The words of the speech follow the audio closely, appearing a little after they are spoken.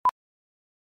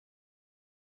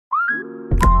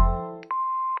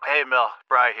Hey, Mel.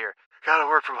 Bri here. Gotta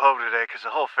work from home today because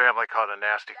the whole family caught a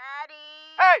nasty... Daddy!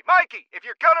 Hey, Mikey! If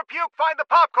you're gonna puke, find the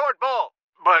popcorn bowl!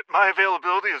 But my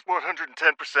availability is 110%.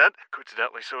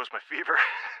 Coincidentally, so is my fever.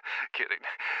 Kidding.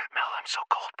 Mel, I'm so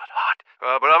cold but hot.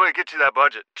 But I'm gonna get you that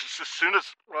budget just as soon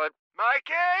as...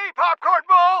 Mikey! Popcorn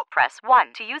bowl! Press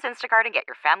 1 to use Instacart and get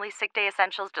your family's sick day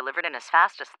essentials delivered in as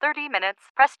fast as 30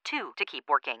 minutes. Press 2 to keep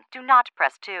working. Do not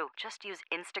press 2. Just use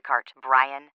Instacart,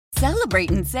 Brian.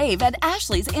 Celebrate and save at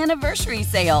Ashley's Anniversary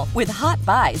Sale. With Hot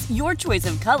Buys, your choice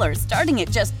of colors starting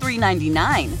at just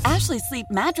 $3.99. Ashley Sleep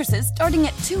mattresses starting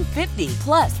at $2.50.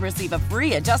 Plus, receive a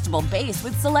free adjustable base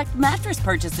with select mattress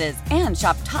purchases. And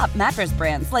shop top mattress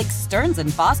brands like Stearns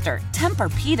 & Foster,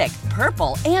 Tempur-Pedic,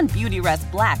 Purple, and Beautyrest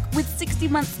Black with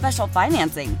 60-month special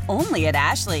financing. Only at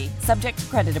Ashley. Subject to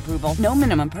credit approval. No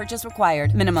minimum purchase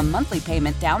required. Minimum monthly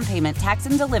payment, down payment, tax,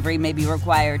 and delivery may be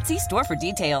required. See store for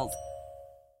details.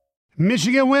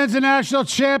 Michigan wins the national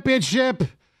championship.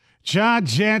 John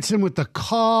Jansen with the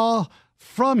call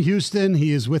from Houston.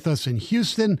 He is with us in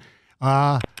Houston.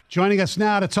 Joining us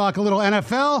now to talk a little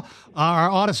NFL, our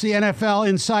Odyssey NFL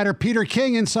insider, Peter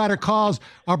King. Insider calls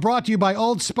are brought to you by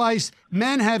Old Spice.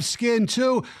 Men have skin,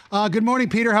 too. Good morning,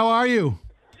 Peter. How are you?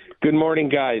 Good morning,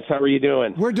 guys. How are you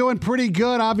doing? We're doing pretty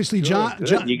good. Obviously, John.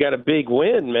 You got a big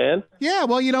win, man. Yeah,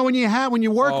 well, when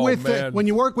you work with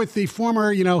the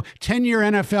former, 10-year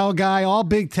NFL guy, all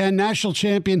Big Ten national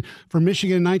champion for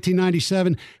Michigan in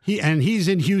 1997, he's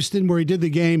in Houston where he did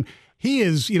the game. He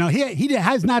is, he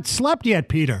has not slept yet,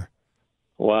 Peter.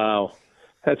 Wow,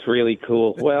 that's really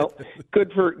cool. Well,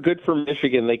 good for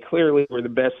Michigan. They clearly were the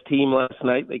best team last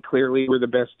night. They clearly were the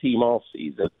best team all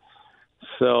season.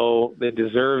 So they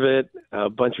deserve it. A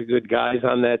bunch of good guys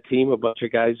on that team, a bunch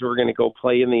of guys who are going to go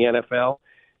play in the NFL,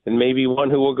 and maybe one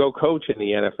who will go coach in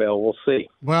the NFL. We'll see.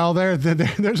 Well,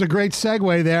 there's a great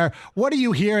segue there. What are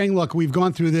you hearing? Look, we've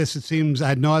gone through this, it seems,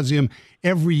 ad nauseum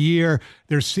every year.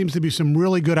 There seems to be some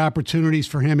really good opportunities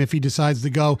for him if he decides to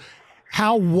go.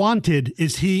 How wanted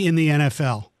is he in the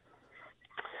NFL?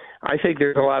 I think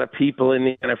there's a lot of people in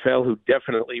the NFL who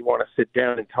definitely want to sit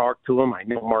down and talk to him. I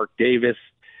know Mark Davis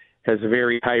has a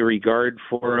very high regard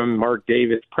for him. Mark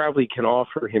Davis probably can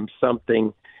offer him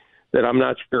something that I'm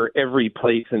not sure every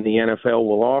place in the NFL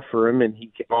will offer him, and he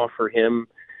can offer him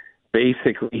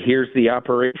basically, here's the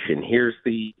operation, here's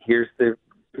the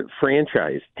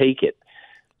franchise, take it.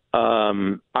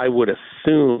 I would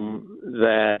assume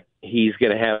that he's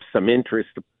going to have some interest.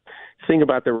 The thing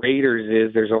about the Raiders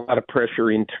is there's a lot of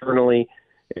pressure internally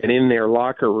and in their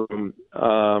locker room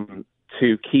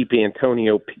to keep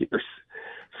Antonio Pierce.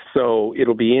 So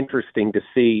it'll be interesting to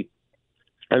see.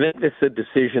 I think this is a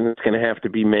decision that's going to have to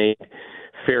be made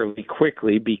fairly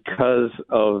quickly because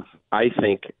of, I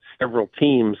think, several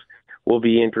teams will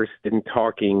be interested in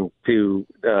talking to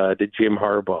Jim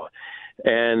Harbaugh.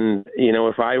 And,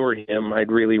 if I were him,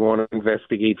 I'd really want to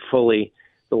investigate fully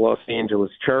the Los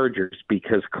Angeles Chargers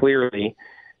because clearly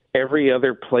every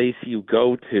other place you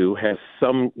go to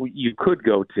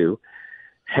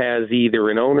has either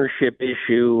an ownership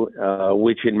issue,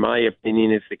 which in my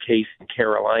opinion is the case in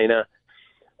Carolina,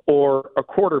 or a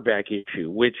quarterback issue,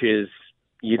 which is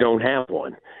you don't have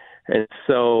one. And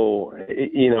so,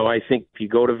 I think if you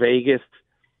go to Vegas,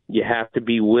 you have to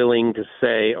be willing to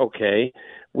say, okay,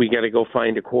 we got to go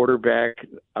find a quarterback.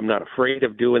 I'm not afraid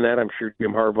of doing that. I'm sure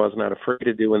Jim Harbaugh's not afraid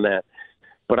of doing that.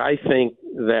 But I think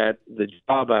that the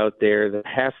job out there that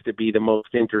has to be the most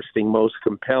interesting, most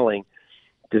compelling,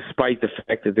 despite the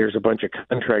fact that there's a bunch of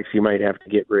contracts you might have to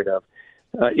get rid of,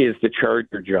 is the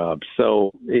Charger job.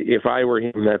 So if I were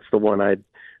him, that's the one I'd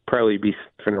probably be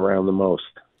sniffing around the most.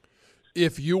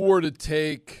 If you were to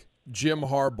take Jim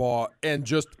Harbaugh and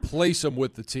just place him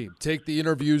with the team, take the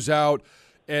interviews out,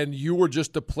 and you were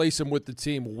just to place him with the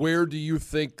team, where do you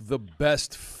think the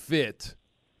best fit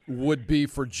would be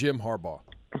for Jim Harbaugh?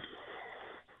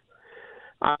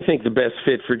 I think the best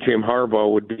fit for Jim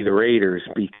Harbaugh would be the Raiders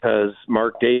because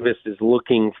Mark Davis is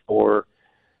looking for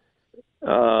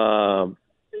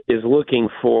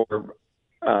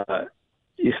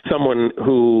someone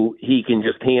who he can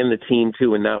just hand the team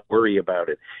to and not worry about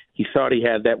it. He thought he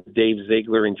had that with Dave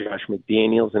Ziegler and Josh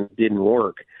McDaniels, and it didn't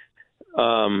work.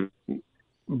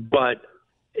 But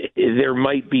there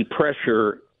might be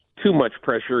too much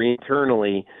pressure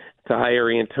internally to hire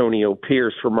Antonio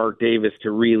Pierce for Mark Davis to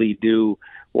really do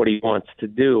what he wants to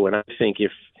do. And I think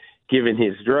if given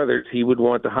his druthers, he would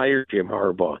want to hire Jim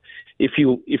Harbaugh. If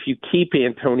you keep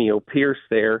Antonio Pierce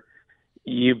there,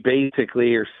 you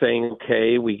basically are saying,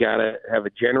 okay, we got to have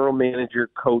a general manager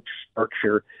coach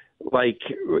structure like,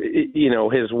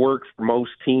 has worked for most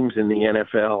teams in the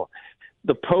NFL.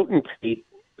 The potentate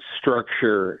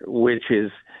structure, which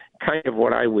is kind of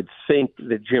what I would think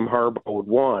that Jim Harbaugh would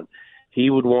want. He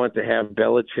would want to have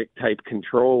Belichick-type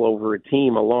control over a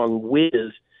team along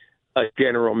with a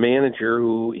general manager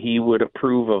who he would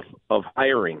approve of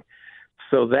hiring.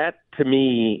 So that, to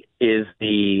me, is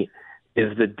the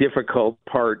difficult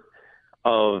part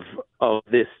of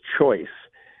this choice.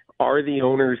 Are the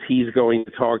owners he's going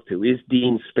to talk to, is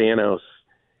Dean Spanos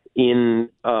in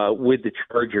with the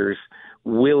Chargers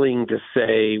willing to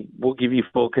say, we'll give you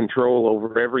full control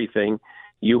over everything,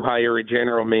 you hire a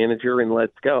general manager and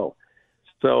let's go?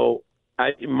 So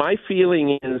my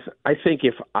feeling is, I think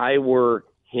if I were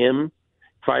him,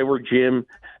 if I were Jim,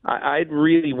 I'd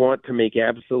really want to make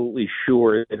absolutely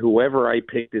sure that whoever I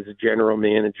picked as a general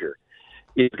manager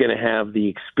is going to have the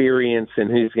experience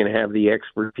and who's going to have the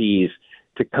expertise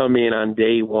to come in on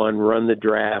day one, run the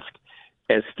draft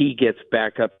as he gets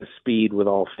back up to speed with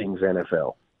all things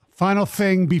NFL. Final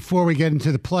thing before we get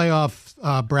into the playoff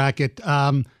bracket,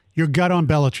 your gut on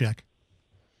Belichick.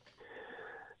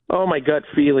 Oh, my gut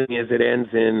feeling is it ends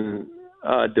in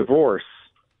divorce,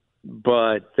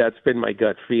 but that's been my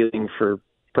gut feeling for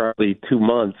probably 2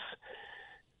 months.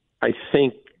 I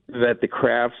think that the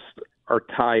Krafts are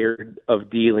tired of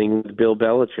dealing with Bill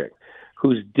Belichick,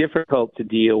 who's difficult to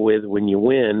deal with when you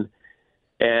win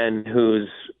and who's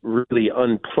really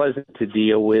unpleasant to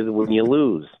deal with when you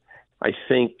lose. I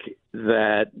think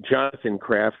that Jonathan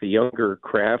Kraft, the younger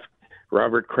Kraft,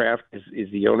 Robert Kraft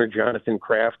is the owner. Jonathan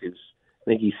Kraft is, I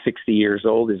think he's 60 years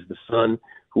old, is the son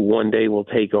who one day will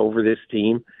take over this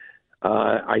team.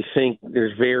 I think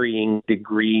there's varying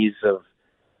degrees of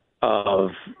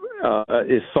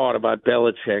is thought about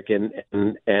Belichick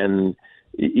and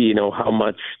you know how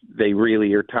much they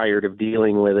really are tired of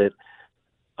dealing with it.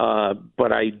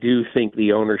 But I do think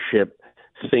the ownership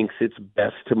thinks it's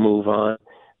best to move on.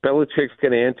 Belichick's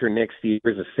going to enter next year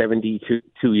as a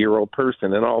 72-year-old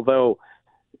person, and although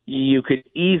you could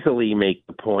easily make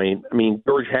the point, I mean,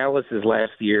 George Halas's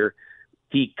last year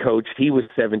he coached, he was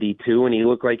 72, and he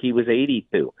looked like he was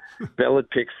 82.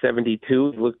 Belichick's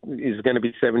 72, is going to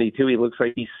be 72. He looks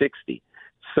like he's 60.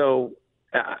 So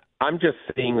I'm just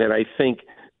saying that I think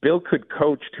Bill could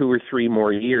coach 2 or 3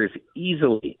 more years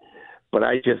easily, but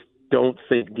I just don't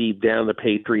think deep down the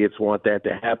Patriots want that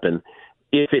to happen.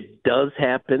 If it does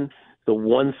happen, the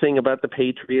one thing about the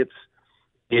Patriots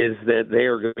is that they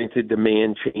are going to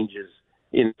demand changes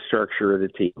in the structure of the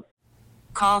team.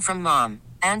 Call from mom.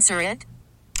 Answer it.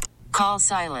 Call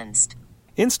silenced.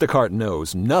 Instacart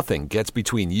knows nothing gets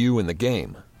between you and the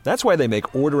game. That's why they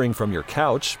make ordering from your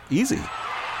couch easy.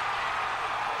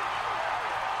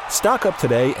 Stock up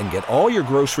today and get all your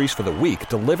groceries for the week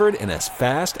delivered in as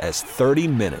fast as 30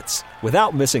 minutes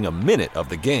without missing a minute of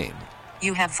the game.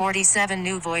 You have 47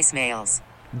 new voicemails.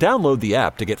 Download the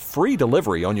app to get free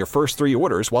delivery on your first 3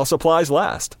 orders while supplies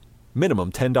last.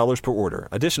 Minimum $10 per order.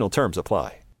 Additional terms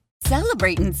apply.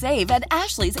 Celebrate and save at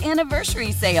Ashley's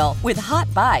Anniversary Sale. With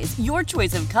Hot Buys, your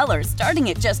choice of colors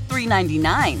starting at just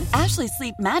 $3.99. Ashley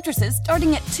Sleep mattresses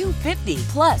starting at $2.50.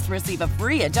 Plus, receive a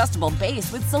free adjustable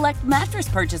base with select mattress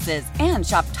purchases. And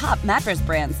shop top mattress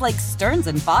brands like Stearns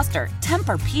 & Foster,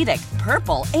 Tempur-Pedic,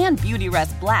 Purple, and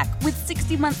Beautyrest Black with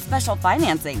 60-month special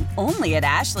financing. Only at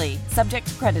Ashley. Subject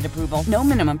to credit approval. No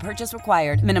minimum purchase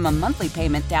required. Minimum monthly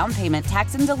payment, down payment,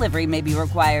 tax, and delivery may be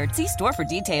required. See store for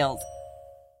details.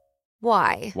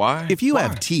 Why? Why? If you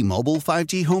have T-Mobile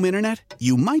 5G home internet,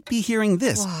 you might be hearing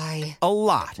this Why? a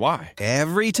lot. Why?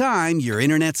 Every time your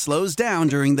internet slows down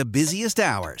during the busiest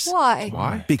hours. Why?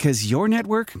 Why? Because your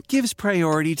network gives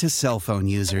priority to cell phone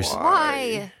users.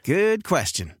 Why? Good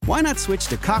question. Why not switch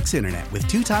to Cox Internet with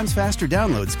 2 times faster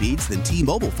download speeds than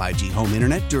T-Mobile 5G home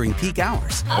internet during peak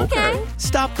hours? Okay.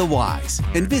 Stop the whys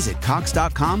and visit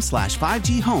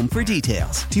cox.com/5G home for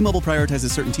details. T-Mobile prioritizes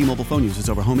certain T-Mobile phone users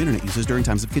over home internet users during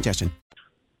times of congestion.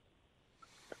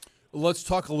 Let's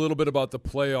talk a little bit about the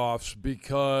playoffs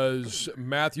because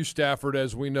Matthew Stafford,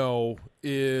 as we know,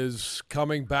 is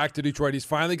coming back to Detroit. He's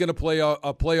finally going to play a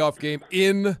playoff game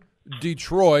in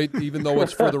Detroit, even though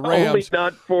it's for the Rams. Only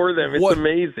not for them. It's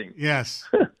amazing. Yes.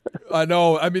 I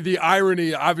know. I mean, the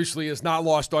irony obviously is not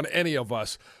lost on any of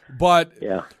us. But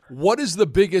what is the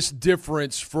biggest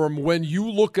difference from when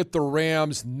you look at the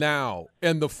Rams now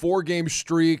and the 4-game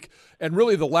streak and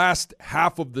really the last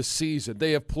half of the season?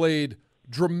 They have played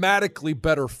dramatically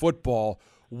better football.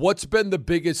 What's been the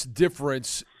biggest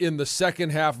difference in the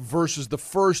second half versus the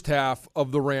first half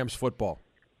of the Rams football?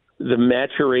 The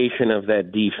maturation of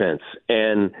that defense,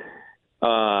 and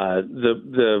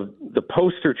the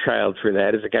poster child for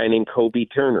that is a guy named Kobe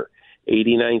Turner,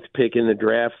 89th pick in the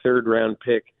draft, 3rd-round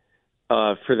pick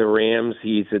for the Rams.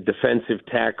 He's a defensive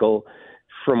tackle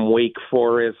from Wake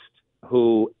Forest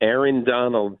who Aaron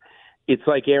Donald it's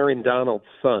like Aaron Donald's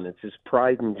son. It's his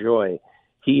pride and joy.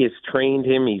 He has trained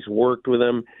him. He's worked with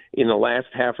him. In the last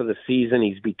half of the season,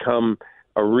 he's become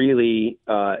a really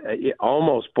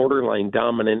almost borderline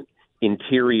dominant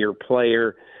interior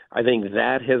player. I think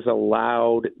that has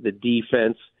allowed the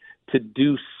defense to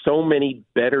do so many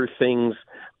better things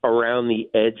around the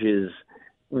edges,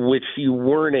 which you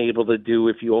weren't able to do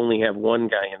if you only have one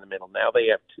guy in the middle. Now they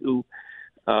have two.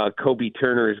 Kobe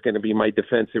Turner is going to be my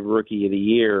defensive rookie of the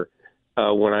year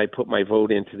when I put my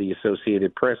vote into the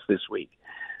Associated Press this week.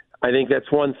 I think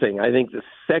that's one thing. I think the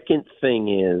second thing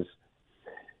is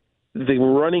the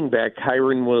running back,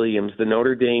 Kyren Williams, the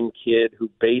Notre Dame kid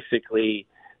who basically,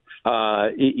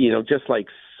 just like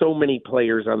so many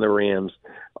players on the Rams,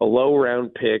 a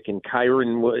low-round pick, and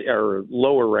or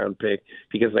lower-round pick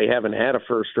because they haven't had a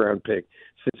first-round pick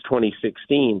since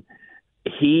 2016.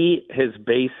 He has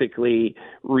basically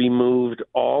removed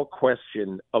all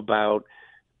question about,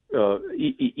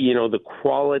 the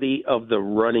quality of the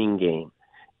running game.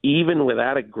 Even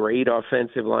without a great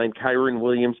offensive line, Kyren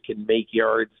Williams can make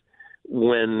yards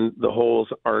when the holes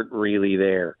aren't really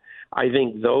there. I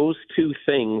think those two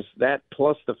things, that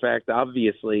plus the fact,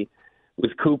 obviously,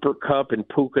 with Cooper Kupp and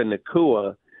Puka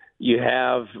Nacua, you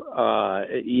have, a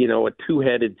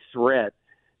two-headed threat,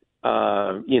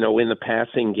 in the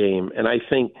passing game. And I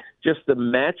think just the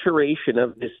maturation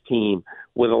of this team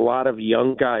with a lot of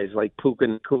young guys like Puka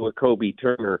Nacua, Kobe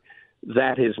Turner,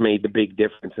 that has made the big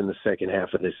difference in the second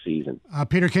half of this season.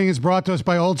 Peter King is brought to us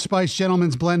by Old Spice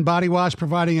Gentleman's Blend Body Wash,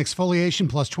 providing exfoliation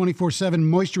plus 24/7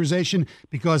 moisturization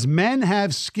because men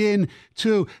have skin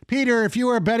too. Peter, if you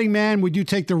were a betting man, would you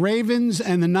take the Ravens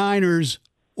and the Niners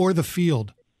or the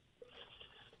field?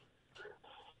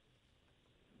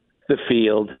 The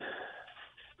field.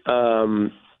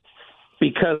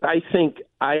 Because I think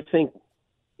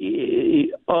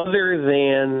other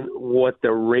than what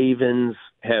the Ravens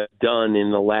have done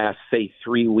in the last, say,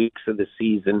 3 weeks of the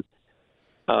season,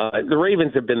 the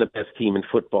Ravens have been the best team in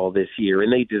football this year,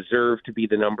 and they deserve to be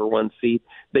the number one seed.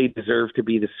 They deserve to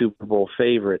be the Super Bowl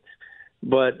favorite.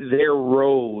 But their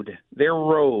road,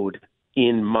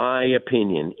 in my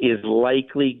opinion, is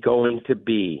likely going to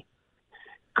be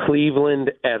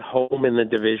Cleveland at home in the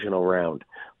divisional round,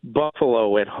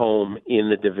 Buffalo at home in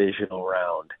the divisional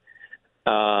round.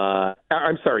 Cleveland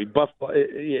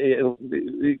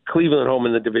at home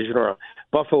in the divisional round,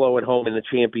 Buffalo at home in the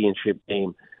championship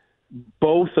game.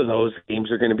 Both of those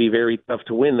games are going to be very tough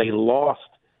to win. They lost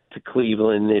to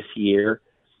Cleveland this year.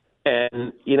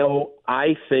 And,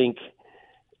 I think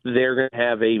they're going to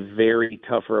have a very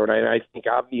tough road. I think,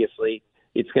 obviously,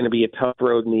 it's going to be a tough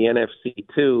road in the NFC,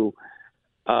 too.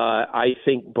 I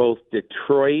think both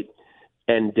Detroit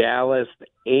and Dallas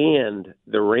and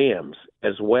the Rams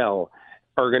as well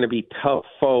are going to be tough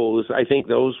foes. I think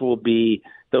those will be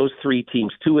those three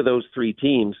teams. Two of those three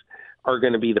teams are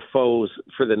going to be the foes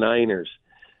for the Niners.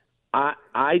 I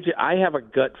have a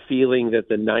gut feeling that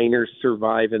the Niners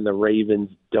survive and the Ravens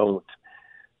don't,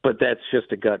 but that's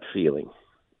just a gut feeling.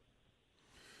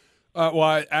 Well,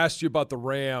 I asked you about the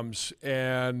Rams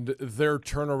and their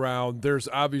turnaround. There's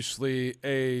obviously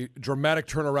a dramatic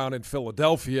turnaround in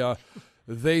Philadelphia.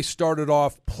 They started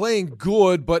off playing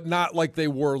good, but not like they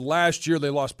were last year. They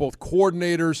lost both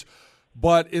coordinators.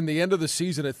 But in the end of the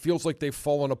season, it feels like they've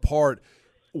fallen apart.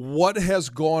 What has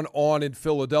gone on in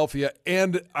Philadelphia?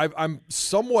 And I'm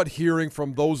somewhat hearing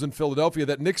from those in Philadelphia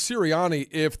that Nick Sirianni,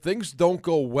 if things don't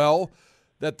go well,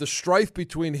 that the strife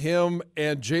between him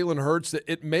and Jalen Hurts, that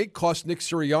it may cost Nick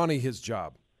Sirianni his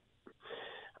job.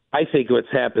 I think what's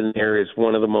happened there is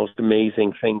one of the most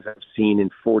amazing things I've seen in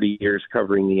 40 years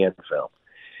covering the NFL.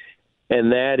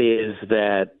 And that is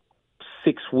that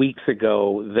 6 weeks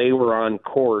ago, they were on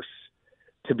course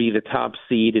to be the top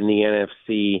seed in the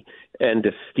NFC and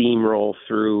to steamroll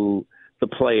through the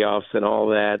playoffs and all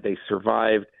that. They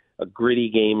survived a gritty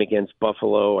game against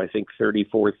Buffalo, I think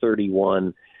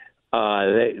 34-31.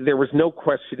 There was no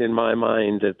question in my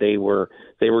mind that they were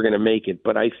going to make it.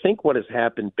 But I think what has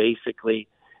happened basically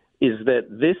is that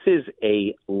this is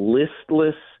a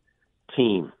listless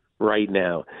team right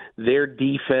now. Their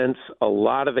defense, a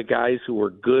lot of the guys who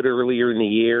were good earlier in the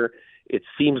year, it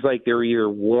seems like they're either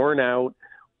worn out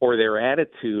or their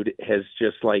attitude has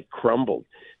just crumbled.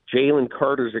 Jalen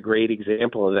Carter's a great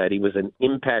example of that. He was an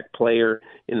impact player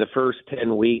in the first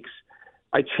 10 weeks.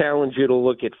 I challenge you to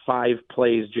look at 5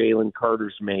 plays Jalen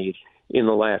Carter's made in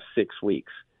the last 6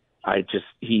 weeks.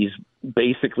 He's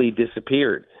basically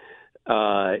disappeared.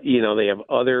 They have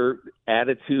other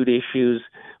attitude issues,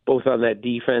 both on that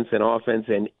defense and offense,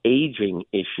 and aging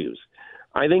issues.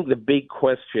 I think the big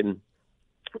question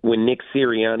when Nick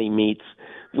Sirianni meets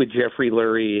with Jeffrey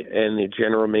Lurie and the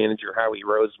general manager, Howie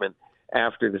Roseman,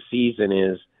 after the season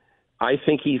is I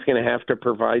think he's going to have to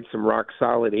provide some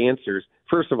rock-solid answers.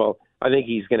 First of all, I think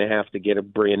he's going to have to get a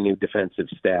brand-new defensive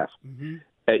staff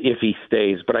if he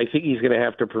stays. But I think he's going to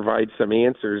have to provide some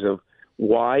answers of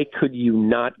why could you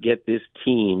not get this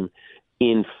team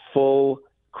in full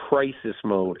crisis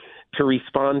mode to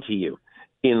respond to you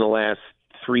in the last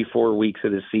 3-4 weeks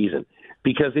of the season?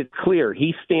 Because it's clear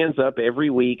he stands up every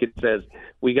week and says,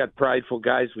 we got prideful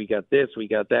guys, we got this, we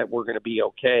got that, we're going to be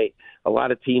okay. A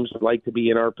lot of teams would like to be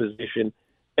in our position,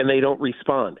 and they don't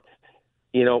respond.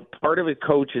 You know, part of a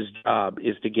coach's job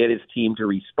is to get his team to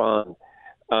respond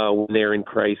when they're in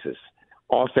crisis.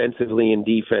 Offensively and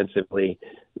defensively,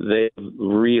 they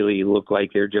really look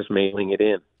like they're just mailing it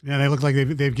in. Yeah, they look like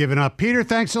they've given up. Peter,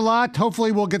 thanks a lot.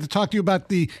 Hopefully we'll get to talk to you about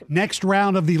the next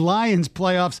round of the Lions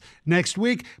playoffs next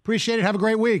week. Appreciate it. Have a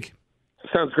great week.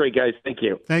 Sounds great, guys. Thank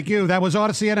you. Thank you. That was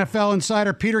Odyssey NFL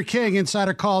insider Peter King.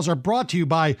 Insider calls are brought to you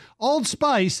by Old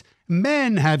Spice.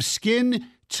 Men have skin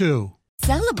too.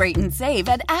 Celebrate and save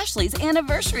at Ashley's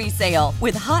Anniversary Sale.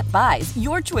 With Hot Buys,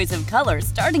 your choice of colors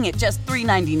starting at just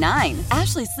 $3.99.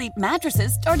 Ashley Sleep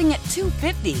mattresses starting at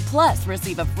 $2.50. Plus,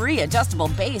 receive a free adjustable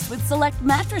base with select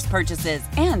mattress purchases.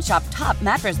 And shop top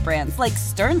mattress brands like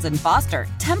Stearns & Foster,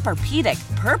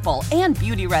 Tempur-Pedic, Purple, and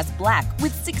Beautyrest Black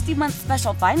with 60-month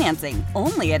special financing.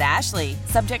 Only at Ashley.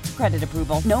 Subject to credit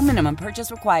approval. No minimum purchase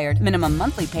required. Minimum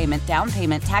monthly payment, down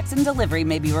payment, tax, and delivery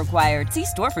may be required. See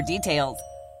store for details.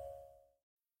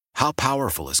 How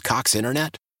powerful is Cox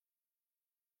Internet?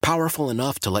 Powerful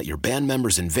enough to let your band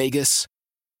members in Vegas,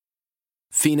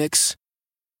 Phoenix,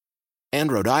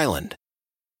 and Rhode Island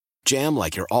jam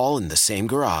like you're all in the same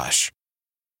garage.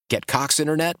 Get Cox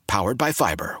Internet powered by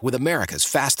fiber with America's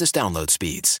fastest download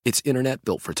speeds. It's internet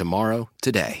built for tomorrow,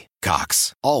 today.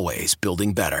 Cox, always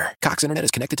building better. Cox Internet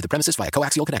is connected to the premises via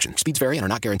coaxial connection. Speeds vary and are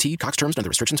not guaranteed. Cox terms and other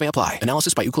restrictions may apply.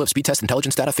 Analysis by Ookla Speed Test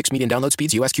Intelligence Data. Fixed median download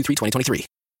speeds. US Q3 2023.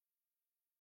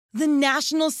 The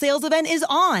national sales event is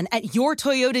on at your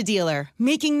Toyota dealer,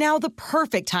 making now the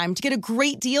perfect time to get a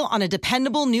great deal on a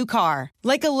dependable new car.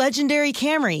 Like a legendary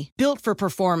Camry, built for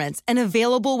performance and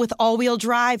available with all-wheel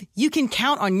drive, you can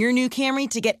count on your new Camry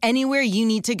to get anywhere you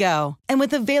need to go. And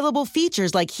with available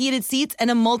features like heated seats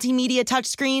and a multimedia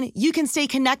touchscreen, you can stay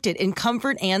connected in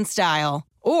comfort and style.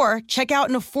 Or check out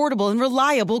an affordable and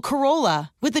reliable Corolla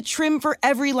with a trim for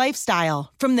every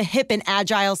lifestyle. From the hip and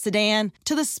agile sedan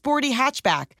to the sporty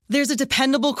hatchback, there's a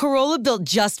dependable Corolla built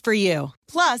just for you.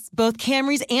 Plus, both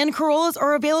Camrys and Corollas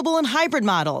are available in hybrid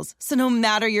models, so no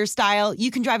matter your style,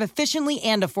 you can drive efficiently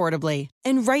and affordably.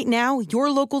 And right now, your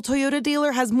local Toyota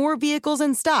dealer has more vehicles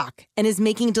in stock and is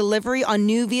making delivery on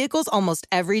new vehicles almost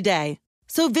every day.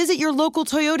 So visit your local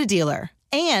Toyota dealer.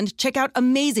 And check out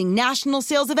amazing national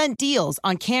sales event deals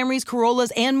on Camrys,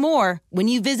 Corollas, and more when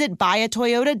you visit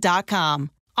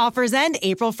buyatoyota.com. Offers end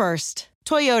April 1st.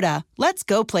 Toyota, let's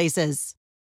go places.